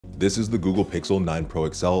This is the Google Pixel 9 Pro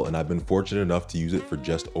XL, and I've been fortunate enough to use it for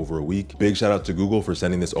just over a week. Big shout out to Google for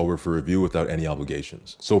sending this over for review without any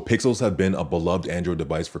obligations. So Pixels have been a beloved Android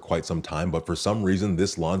device for quite some time, but for some reason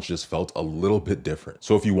this launch just felt a little bit different.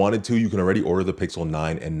 So if you wanted to, you can already order the Pixel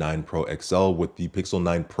 9 and 9 Pro XL, with the Pixel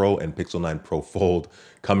 9 Pro and Pixel 9 Pro Fold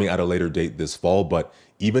coming at a later date this fall, but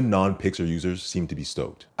even non-Pixel users seem to be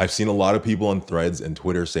stoked. I've seen a lot of people on threads and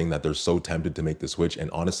Twitter saying that they're so tempted to make the switch,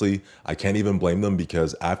 and honestly, I can't even blame them,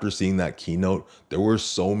 because after seeing that keynote, there were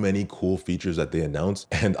so many cool features that they announced,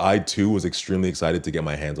 and I too was extremely excited to get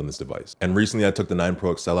my hands on this device. And recently I took the 9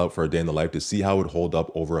 Pro XL out for a day in the life to see how it would hold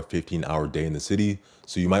up over a 15-hour day in the city,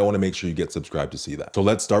 so you might want to make sure you get subscribed to see that. So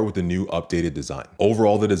let's start with the new updated design.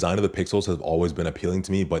 Overall, the design of the Pixels has always been appealing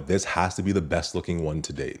to me, but this has to be the best looking one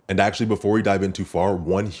to date. And actually, before we dive in too far,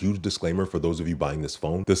 one huge disclaimer for those of you buying this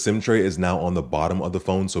phone: the SIM tray is now on the bottom of the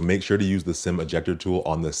phone, so make sure to use the SIM ejector tool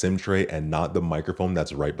on the SIM tray and not the microphone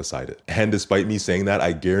that's right beside it. And despite me saying that,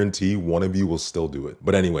 I guarantee one of you will still do it.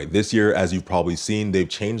 But anyway, this year, as you've probably seen, they've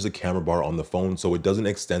changed the camera bar on the phone so it doesn't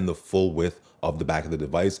extend the full width of the back of the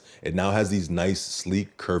device. It now has these nice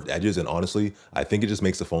sleek curved edges, and honestly, I think it just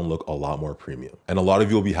makes the phone look a lot more premium. And a lot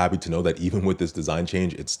of you will be happy to know that even with this design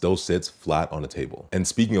change, it still sits flat on a table. And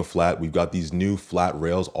speaking of flat, we've got these new flat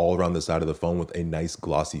rails all around the side of the phone with a nice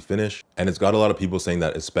glossy finish. And it's got a lot of people saying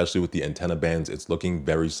that, especially with the antenna bands, it's looking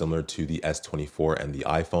very similar to the S24 and the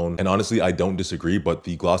iPhone. And honestly, I don't disagree, but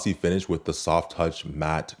the glossy finish with the soft touch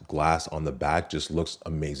matte glass on the back just looks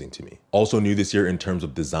amazing to me. Also new this year in terms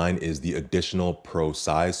of design is the additional Pro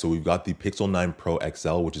size. So we've got the Pixel 9 Pro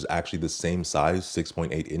XL, which is actually the same size,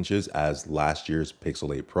 6.8 inches, as last year's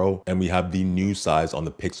Pixel 8 Pro. And we have the new size on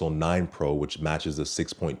the Pixel 9 Pro, which matches the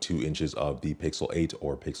 6.2 inches of the Pixel 8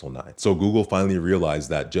 or Pixel 9. So Google finally realized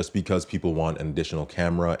that just because people want an additional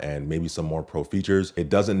camera and maybe some more Pro features, it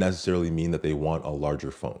doesn't necessarily mean that they want a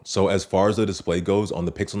larger phone. So as far as the display goes, on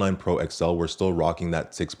the Pixel 9 Pro XL, we're still rocking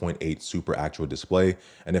that 6.8 Super Actual display.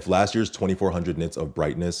 And if last year's 2400 nits of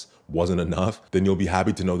brightness wasn't enough, then you'll be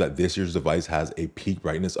happy to know that this year's device has a peak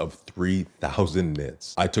brightness of 3000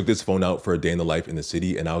 nits. I took this phone out for a day in the life in the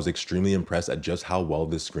city, and I was extremely impressed at just how well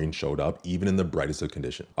this screen showed up, even in the brightest of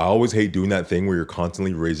conditions. I always hate doing that thing where you're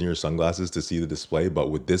constantly raising your sunglasses to see the display, but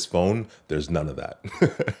with this phone, there's none of that.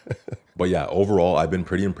 But yeah, overall, I've been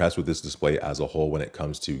pretty impressed with this display as a whole when it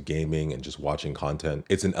comes to gaming and just watching content.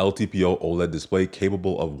 It's an LTPO OLED display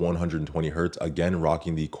capable of 120 Hz, again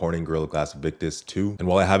rocking the Corning Gorilla Glass Victus 2. And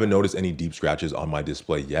while I haven't noticed any deep scratches on my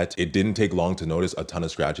display yet, it didn't take long to notice a ton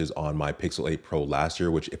of scratches on my Pixel 8 Pro last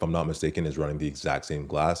year, which, if I'm not mistaken, is running the exact same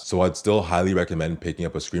glass. So I'd still highly recommend picking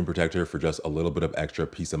up a screen protector for just a little bit of extra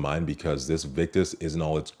peace of mind, because this Victus isn't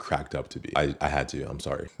all it's cracked up to be. I had to, I'm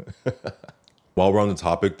sorry. While we're on the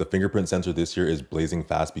topic, the fingerprint sensor this year is blazing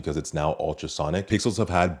fast because it's now ultrasonic. Pixels have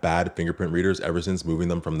had bad fingerprint readers ever since moving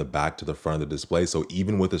them from the back to the front of the display, so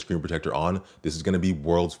even with the screen protector on, this is going to be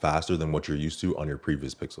worlds faster than what you're used to on your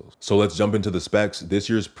previous Pixels. So let's jump into the specs. This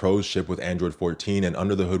year's Pros ship with Android 14, and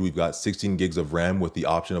under the hood we've got 16 gigs of RAM with the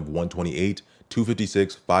option of 128,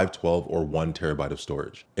 256, 512, or 1 terabyte of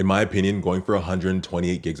storage. In my opinion, going for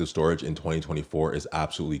 128 gigs of storage in 2024 is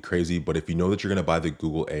absolutely crazy, but if you know that you're gonna buy the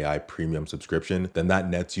Google AI Premium subscription, then that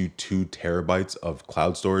nets you 2 terabytes of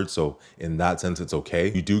cloud storage, so in that sense, it's okay.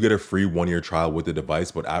 You do get a free 1-year trial with the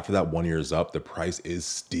device, but after that 1 year is up, the price is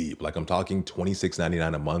steep. Like, I'm talking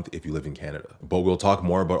 $26.99 a month if you live in Canada. But we'll talk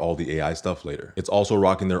more about all the AI stuff later. It's also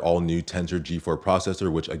rocking their all-new Tensor G4 processor,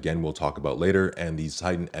 which again, we'll talk about later, and the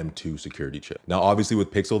Titan M2 security chip. Now, obviously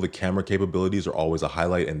with Pixel, the camera capabilities are always a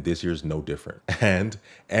highlight, and this year's no different. And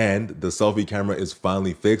the selfie camera is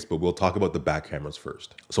finally fixed, but we'll talk about the back cameras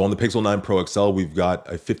first. So on the Pixel 9 Pro XL, we've got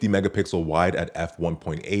a 50 megapixel wide at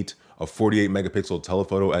f1.8, a 48 megapixel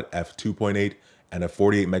telephoto at f2.8, and a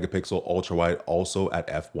 48 megapixel ultra wide also at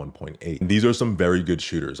f1.8. These are some very good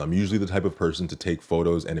shooters. I'm usually the type of person to take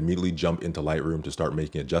photos and immediately jump into Lightroom to start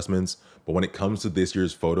making adjustments, but when it comes to this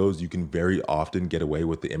year's photos, you can very often get away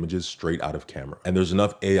with the images straight out of camera. And there's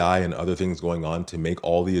enough AI and other things going on to make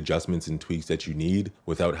all the adjustments and tweaks that you need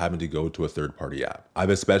without having to go to a third-party app. I've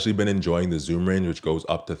especially been enjoying the zoom range, which goes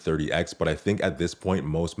up to 30x, but I think at this point,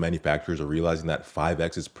 most manufacturers are realizing that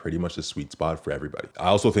 5x is pretty much the sweet spot for everybody. I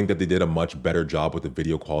also think that they did a much better job with the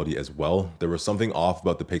video quality as well. There was something off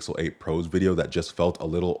about the Pixel 8 Pro's video that just felt a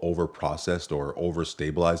little over processed or over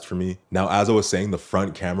stabilized for me. Now, as I was saying, the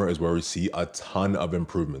front camera is where we see a ton of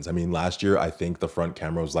improvements. I mean, last year, I think the front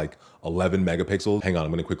camera was like 11 megapixels. Hang on, I'm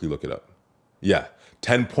gonna quickly look it up. Yeah,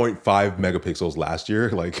 10.5 megapixels last year.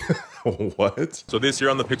 Like, what? So this year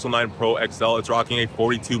on the Pixel 9 Pro XL, it's rocking a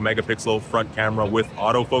 42 megapixel front camera with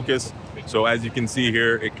autofocus. So as you can see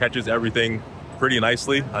here, it catches everything pretty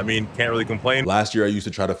nicely. I mean, can't really complain. Last year, I used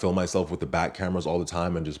to try to film myself with the back cameras all the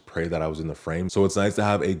time and just pray that I was in the frame. So it's nice to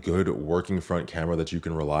have a good working front camera that you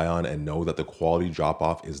can rely on and know that the quality drop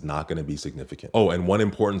off is not going to be significant. Oh, and one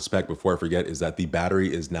important spec before I forget is that the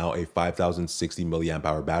battery is now a 5060 milliamp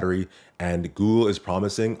hour battery, and Google is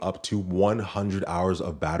promising up to 100 hours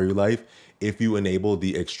of battery life if you enable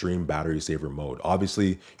the extreme battery saver mode.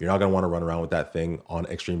 Obviously, you're not gonna wanna run around with that thing on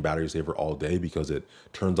extreme battery saver all day because it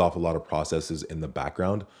turns off a lot of processes in the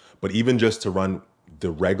background. But even just to run the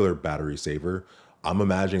regular battery saver, I'm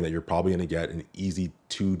imagining that you're probably gonna get an easy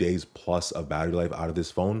 2 days plus of battery life out of this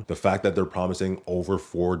phone. The fact that they're promising over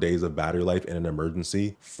 4 days of battery life in an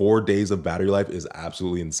emergency, 4 days of battery life is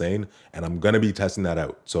absolutely insane. And I'm gonna be testing that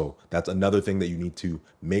out. So that's another thing that you need to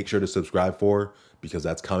make sure to subscribe for, because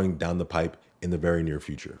that's coming down the pipe in the very near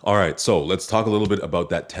future. All right, so let's talk a little bit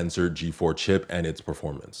about that Tensor G4 chip and its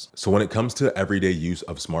performance. So when it comes to everyday use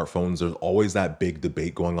of smartphones, there's always that big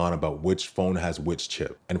debate going on about which phone has which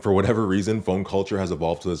chip. And for whatever reason, phone culture has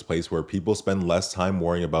evolved to this place where people spend less time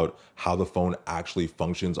worrying about how the phone actually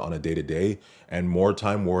functions on a day-to-day and more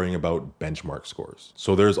time worrying about benchmark scores.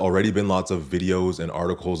 So there's already been lots of videos and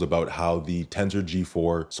articles about how the Tensor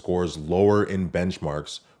G4 scores lower in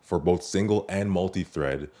benchmarks for both single and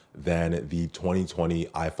multi-thread than the 2020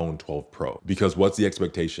 iPhone 12 Pro. Because what's the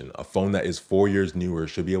expectation? A phone that is 4 years newer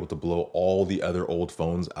should be able to blow all the other old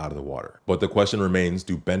phones out of the water. But the question remains,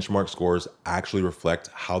 do benchmark scores actually reflect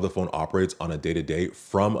how the phone operates on a day-to-day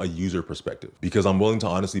from a user perspective? Because I'm willing to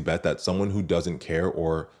honestly bet that someone who doesn't care,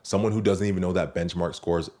 or someone who doesn't even know that benchmark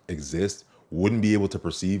scores exist, wouldn't be able to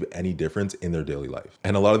perceive any difference in their daily life.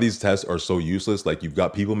 And a lot of these tests are so useless. Like, you've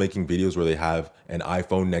got people making videos where they have an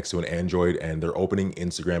iPhone next to an Android and they're opening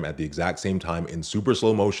Instagram at the exact same time in super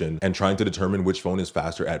slow motion and trying to determine which phone is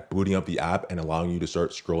faster at booting up the app and allowing you to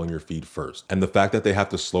start scrolling your feed first. And the fact that they have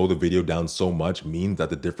to slow the video down so much means that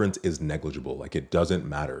the difference is negligible. Like, it doesn't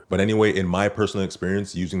matter. But anyway, in my personal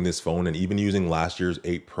experience using this phone and even using last year's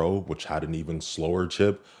 8 Pro, which had an even slower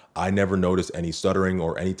chip, I never noticed any stuttering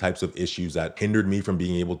or any types of issues that hindered me from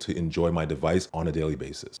being able to enjoy my device on a daily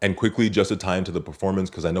basis. And quickly, just to tie into the performance,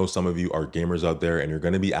 because I know some of you are gamers out there and you're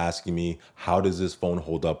going to be asking me, how does this phone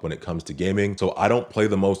hold up when it comes to gaming? So I don't play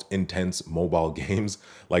the most intense mobile games.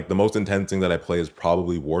 Like, the most intense thing that I play is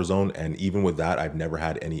probably Warzone, and even with that, I've never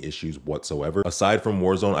had any issues whatsoever. Aside from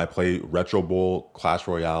Warzone, I play Retro Bowl, Clash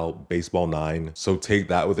Royale, Baseball 9. So take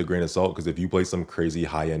that with a grain of salt, because if you play some crazy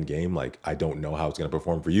high-end game, like, I don't know how it's going to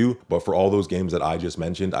perform for you. But for all those games that I just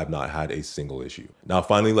mentioned, I've not had a single issue. Now,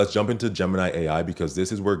 finally, let's jump into Gemini AI, because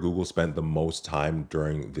this is where Google spent the most time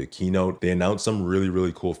during the keynote. They announced some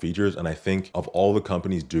really cool features, and I think of all the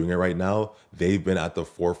companies doing it right now, they've been at the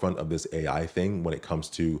forefront of this AI thing when it comes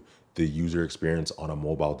to the user experience on a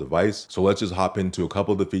mobile device. So let's just hop into a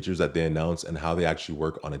couple of the features that they announced and how they actually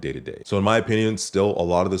work on a day-to-day. So in my opinion, still a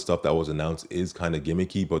lot of the stuff that was announced is kind of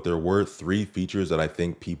gimmicky, but there were 3 features that I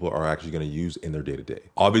think people are actually going to use in their day-to-day.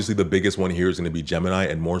 Obviously, the biggest one here is going to be Gemini,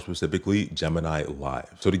 and more specifically, Gemini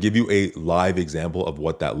Live. So to give you a live example of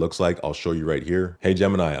what that looks like, I'll show you right here. Hey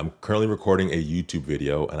Gemini, I'm currently recording a YouTube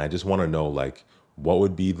video, and I just want to know, like, what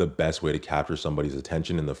would be the best way to capture somebody's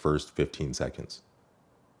attention in the first 15 seconds?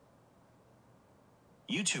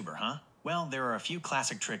 YouTuber, huh? Well, there are a few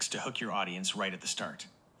classic tricks to hook your audience right at the start.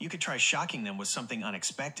 You could try shocking them with something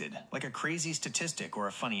unexpected, like a crazy statistic or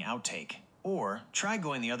a funny outtake. Or try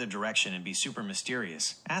going the other direction and be super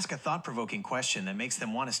mysterious. Ask a thought-provoking question that makes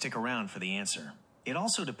them want to stick around for the answer. It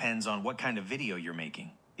also depends on what kind of video you're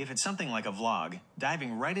making. If it's something like a vlog,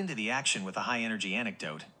 diving right into the action with a high-energy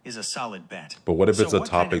anecdote is a solid bet. But what if it's a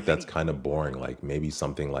topic that's kind of boring, like maybe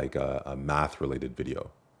something like a math-related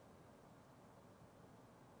video?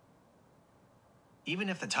 Even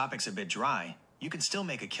if the topic's a bit dry, you can still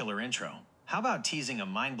make a killer intro. How about teasing a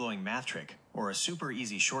mind-blowing math trick or a super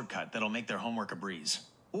easy shortcut that'll make their homework a breeze?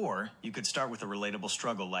 Or you could start with a relatable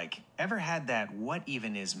struggle like, ever had that "what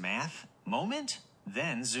even is math" moment?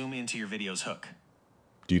 Then zoom into your video's hook.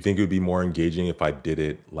 Do you think it would be more engaging if I did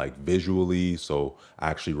it like visually, so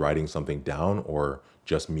actually writing something down, or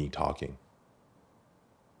just me talking?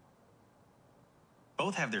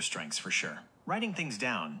 Both have their strengths for sure. Writing things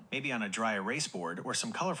down, maybe on a dry erase board or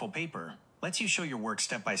some colorful paper, lets you show your work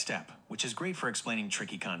step by step, which is great for explaining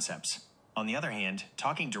tricky concepts. On the other hand,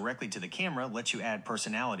 talking directly to the camera lets you add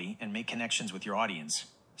personality and make connections with your audience.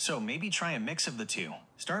 So maybe try a mix of the two.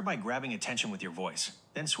 Start by grabbing attention with your voice,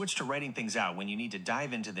 then switch to writing things out when you need to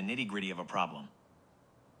dive into the nitty-gritty of a problem.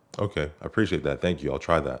 Okay, I appreciate that. Thank you. I'll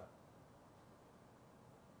try that.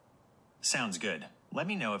 Sounds good. Let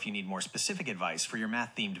me know if you need more specific advice for your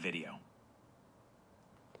math-themed video.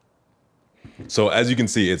 So as you can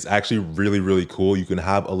see, it's actually really, really cool. You can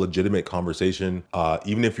have a legitimate conversation.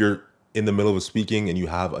 Even if you're in the middle of speaking and you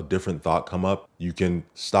have a different thought come up, you can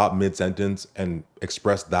stop mid-sentence and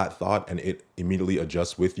express that thought and it immediately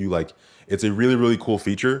adjusts with you. Like, it's a really, really cool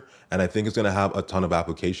feature. And I think it's gonna have a ton of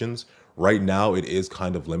applications. Right now, it is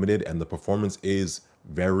kind of limited and the performance is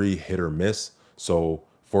very hit or miss. So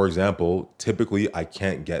for example, typically I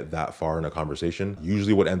can't get that far in a conversation.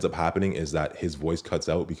 Usually what ends up happening is that his voice cuts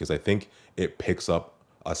out because I think it picks up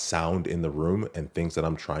a sound in the room and thinks that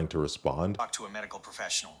I'm trying to respond. Talk to a medical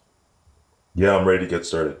professional. Yeah, I'm ready to get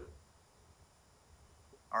started.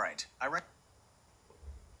 All right,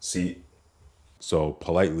 See, so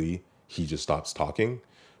politely, he just stops talking,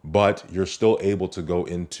 but you're still able to go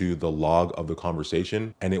into the log of the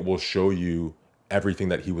conversation and it will show you everything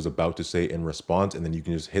that he was about to say in response. And then you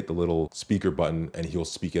can just hit the little speaker button and he'll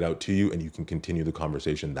speak it out to you and you can continue the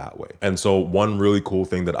conversation that way. And so one really cool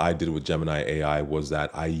thing that I did with Gemini AI was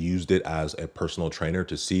that I used it as a personal trainer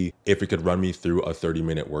to see if it could run me through a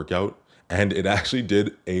 30-minute workout. And it actually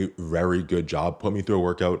did a very good job, put me through a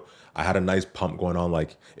workout. I had a nice pump going on,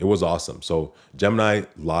 like it was awesome. So Gemini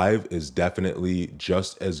Live is definitely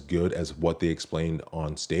just as good as what they explained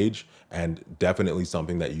on stage and definitely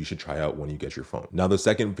something that you should try out when you get your phone. Now, the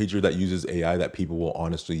second feature that uses AI that people will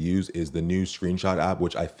honestly use is the new screenshot app,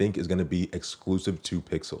 which I think is gonna be exclusive to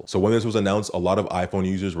Pixel. So when this was announced, a lot of iPhone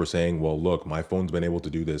users were saying, well, look, my phone's been able to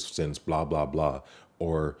do this since blah, blah, blah.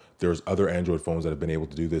 Or there's other Android phones that have been able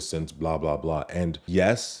to do this since blah, blah, blah. And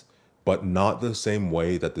yes, but not the same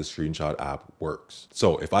way that the screenshot app works.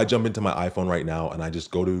 So if I jump into my iPhone right now and I just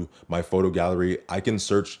go to my photo gallery, I can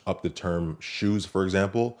search up the term shoes, for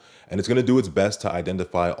example, and it's gonna do its best to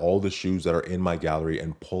identify all the shoes that are in my gallery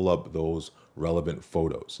and pull up those relevant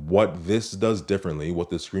photos. What this does differently, what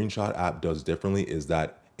the screenshot app does differently is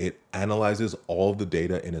that it analyzes all of the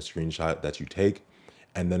data in a screenshot that you take,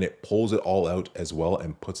 and then it pulls it all out as well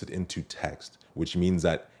and puts it into text, which means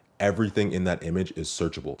that everything in that image is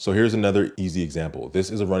searchable. So here's another easy example.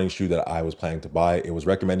 This is a running shoe that I was planning to buy. It was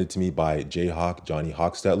recommended to me by Johnny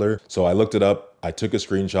Hochstetler. So I looked it up, I took a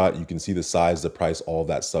screenshot. You can see the size, the price, all of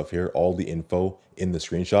that stuff here, all the info in the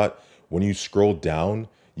screenshot. When you scroll down,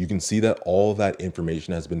 you can see that all of that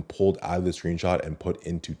information has been pulled out of the screenshot and put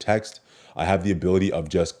into text. I have the ability of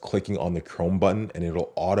just clicking on the Chrome button and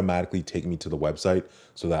it'll automatically take me to the website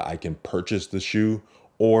so that I can purchase the shoe.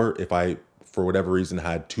 Or if I, for whatever reason,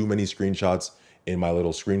 had too many screenshots in my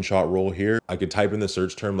little screenshot roll here, I could type in the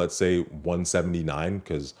search term, let's say 179,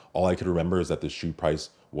 because all I could remember is that the shoe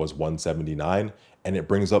price was 179, and it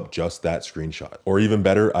brings up just that screenshot. Or even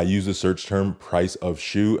better, I use the search term price of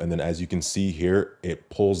shoe, and then as you can see here, it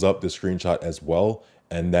pulls up the screenshot as well,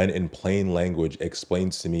 and then in plain language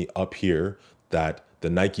explains to me up here that the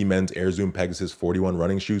Nike men's Air Zoom Pegasus 41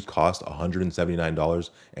 running shoes cost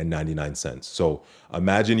 $179.99. So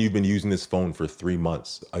imagine you've been using this phone for 3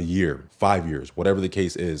 months, a year, 5 years, whatever the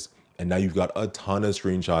case is, and now you've got a ton of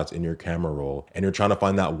screenshots in your camera roll and you're trying to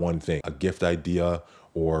find that one thing, a gift idea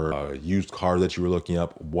or a used car that you were looking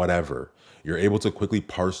up, whatever. You're able to quickly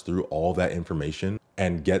parse through all that information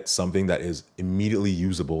and get something that is immediately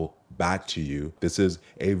usable back to you. This is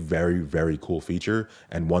a very, very cool feature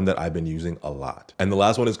and one that I've been using a lot. And the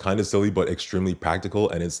last one is kind of silly, but extremely practical,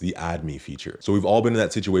 and it's the Add Me feature. So we've all been in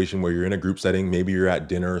that situation where you're in a group setting, maybe you're at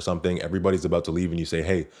dinner or something, everybody's about to leave and you say,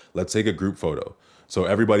 hey, let's take a group photo. So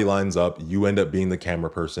everybody lines up, you end up being the camera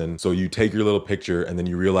person. So you take your little picture and then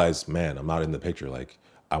you realize, man, I'm not in the picture. Like,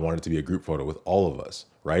 I want it to be a group photo with all of us,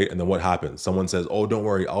 right? And then what happens? Someone says, oh, don't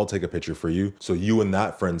worry, I'll take a picture for you. So you and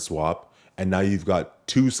that friend swap, and now you've got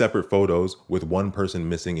 2 separate photos with one person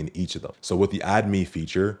missing in each of them. So with the Add Me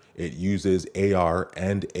feature, it uses AR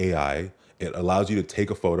and AI. It allows you to take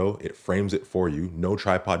a photo, it frames it for you, no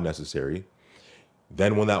tripod necessary.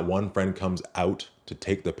 Then when that one friend comes out to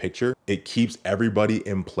take the picture, it keeps everybody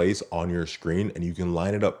in place on your screen and you can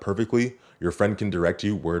line it up perfectly. Your friend can direct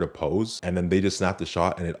you where to pose and then they just snap the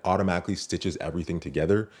shot and it automatically stitches everything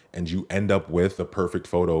together and you end up with the perfect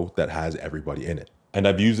photo that has everybody in it. And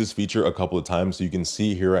I've used this feature a couple of times, so you can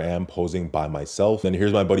see here I am posing by myself. Then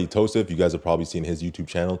here's my buddy Tosif. You guys have probably seen his YouTube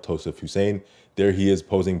channel, Tosif Hussein. There he is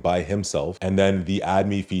posing by himself. And then the Add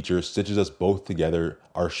Me feature stitches us both together.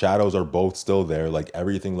 Our shadows are both still there. Like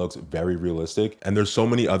everything looks very realistic. And there's so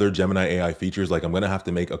many other Gemini AI features. Like I'm gonna have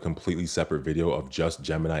to make a completely separate video of just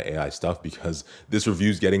Gemini AI stuff because this review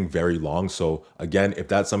is getting very long. So again, if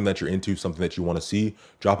that's something that you're into, something that you wanna see,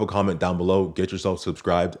 drop a comment down below, get yourself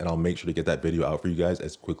subscribed, and I'll make sure to get that video out for you guys guys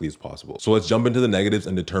as quickly as possible. So let's jump into the negatives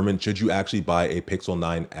and determine, should you actually buy a Pixel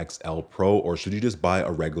 9 XL Pro or should you just buy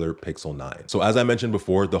a regular Pixel 9? So as I mentioned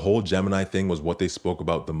before, the whole Gemini thing was what they spoke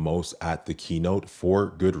about the most at the keynote,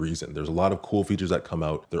 for good reason. There's a lot of cool features that come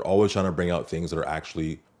out. They're always trying to bring out things that are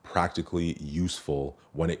actually practically useful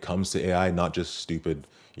when it comes to AI, not just stupid,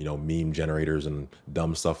 you know, meme generators and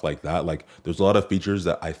dumb stuff like that. Like, there's a lot of features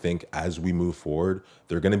that I think as we move forward,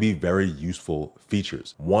 they're going to be very useful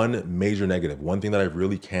features. One major negative, one thing that I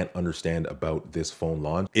really can't understand about this phone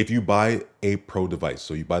launch, if you buy a Pro device,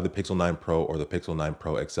 so you buy the Pixel 9 Pro or the Pixel 9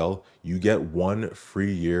 Pro XL, you get 1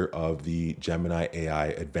 free year of the Gemini AI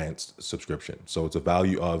Advanced subscription. So it's a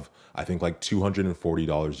value of, I think, like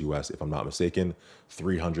 $240 US, if I'm not mistaken,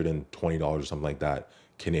 $320 or something like that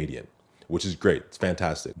Canadian, which is great. It's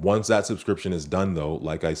fantastic. Once that subscription is done though,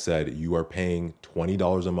 like I said, you are paying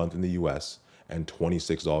 $20 a month in the US and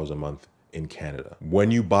 $26 a month in Canada. When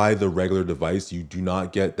you buy the regular device, you do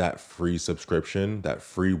not get that free subscription, that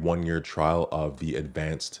free 1-year trial of the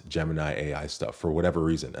advanced Gemini AI stuff for whatever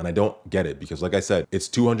reason. And I don't get it because, like I said, it's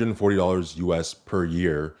 $240 US per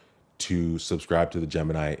year to subscribe to the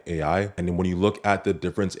Gemini AI. And then when you look at the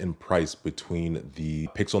difference in price between the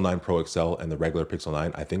Pixel 9 Pro XL and the regular Pixel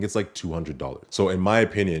 9, I think it's like $200. So in my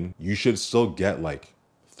opinion, you should still get like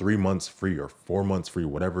 3 months free or 4 months free,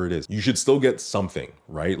 whatever it is. You should still get something,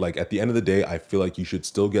 right? Like, at the end of the day, I feel like you should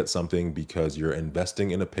still get something because you're investing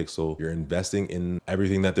in a Pixel, you're investing in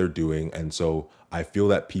everything that they're doing. And so I feel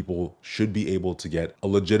that people should be able to get a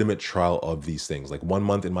legitimate trial of these things. Like, 1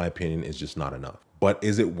 month, in my opinion, is just not enough. But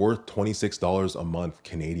is it worth $26 a month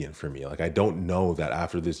Canadian for me? Like, I don't know that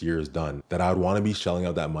after this year is done, that I would want to be shelling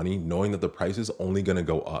out that money knowing that the price is only going to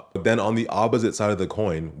go up. But then on the opposite side of the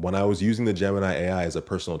coin, when I was using the Gemini AI as a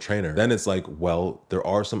personal trainer, then it's like, well, there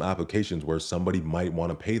are some applications where somebody might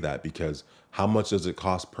want to pay that, because how much does it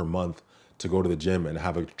cost per month to go to the gym and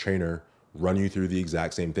have a trainer run you through the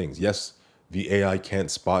exact same things? Yes, the AI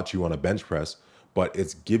can't spot you on a bench press, but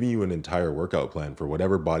it's giving you an entire workout plan for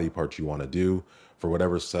whatever body parts you want to do, for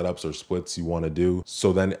whatever setups or splits you want to do.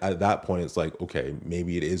 So then at that point, it's like, okay,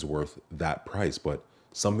 maybe it is worth that price, but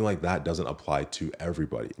something like that doesn't apply to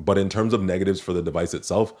everybody. But in terms of negatives for the device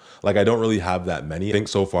itself, like, I don't really have that many. I think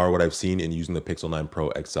so far what I've seen in using the Pixel 9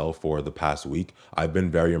 Pro XL for the past week, I've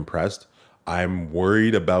been very impressed. I'm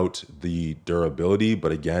worried about the durability,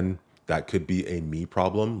 but again, that could be a me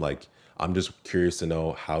problem. Like, I'm just curious to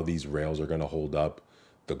know how these rails are going to hold up,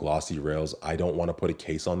 the glossy rails. I don't want to put a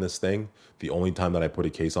case on this thing. The only time that I put a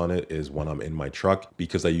case on it is when I'm in my truck,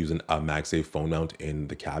 because I use a MagSafe phone mount in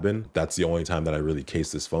the cabin. That's the only time that I really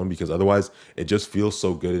case this phone, because otherwise it just feels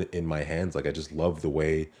so good in my hands. Like, I just love the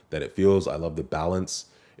way that it feels. I love the balance.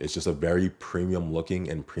 It's just a very premium looking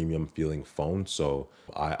and premium feeling phone. So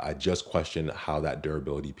I just question how that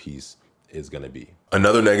durability piece is going to be.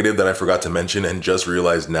 Another negative that I forgot to mention and just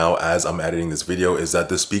realized now as I'm editing this video is that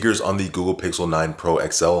the speakers on the Google Pixel 9 Pro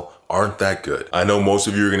XL aren't that good. I know most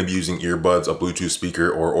of you are going to be using earbuds, a Bluetooth speaker,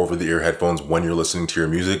 or over-the-ear headphones when you're listening to your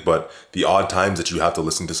music, but the odd times that you have to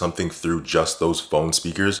listen to something through just those phone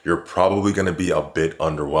speakers, you're probably going to be a bit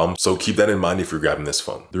underwhelmed. So keep that in mind if you're grabbing this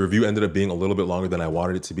phone. The review ended up being a little bit longer than I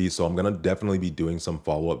wanted it to be, so I'm going to definitely be doing some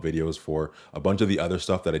follow-up videos for a bunch of the other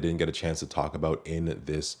stuff that I didn't get a chance to talk about in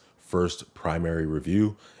this first primary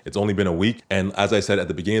review. It's only been a week. And as I said at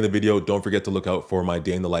the beginning of the video, don't forget to look out for my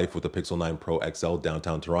day in the life with the Pixel 9 Pro XL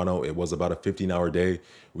downtown Toronto. It was about a 15-hour day.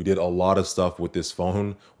 We did a lot of stuff with this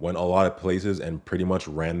phone, went a lot of places, and pretty much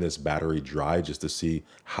ran this battery dry just to see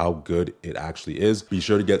how good it actually is. Be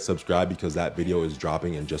sure to get subscribed because that video is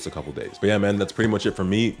dropping in just a couple days. But yeah, man, that's pretty much it from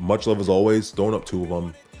me. Much love as always. Throwing up 2 of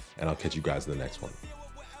them, and I'll catch you guys in the next one.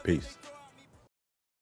 Peace.